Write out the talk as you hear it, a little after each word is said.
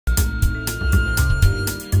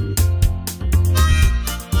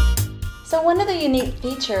So one of the unique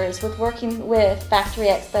features with working with Factory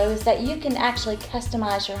Expo is that you can actually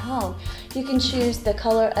customize your home. You can choose the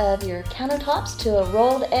color of your countertops to a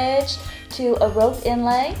rolled edge to a rope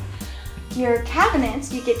inlay. Your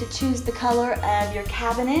cabinets, you get to choose the color of your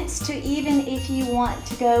cabinets to even if you want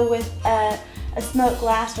to go with a smoked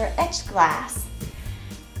glass or etched glass.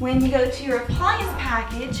 When you go to your appliance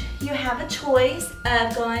package, you have a choice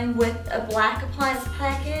of going with a black appliance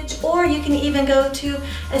package, or you can even go to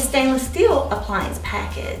a stainless steel appliance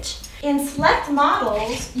package. In select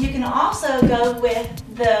models, you can also go with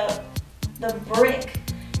the brick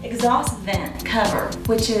exhaust vent cover,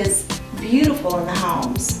 which is beautiful in the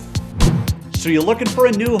homes. So you're looking for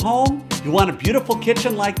a new home? You want a beautiful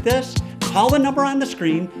kitchen like this? Call the number on the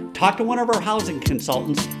screen, talk to one of our housing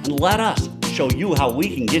consultants, and let us show you how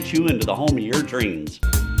we can get you into the home of your dreams.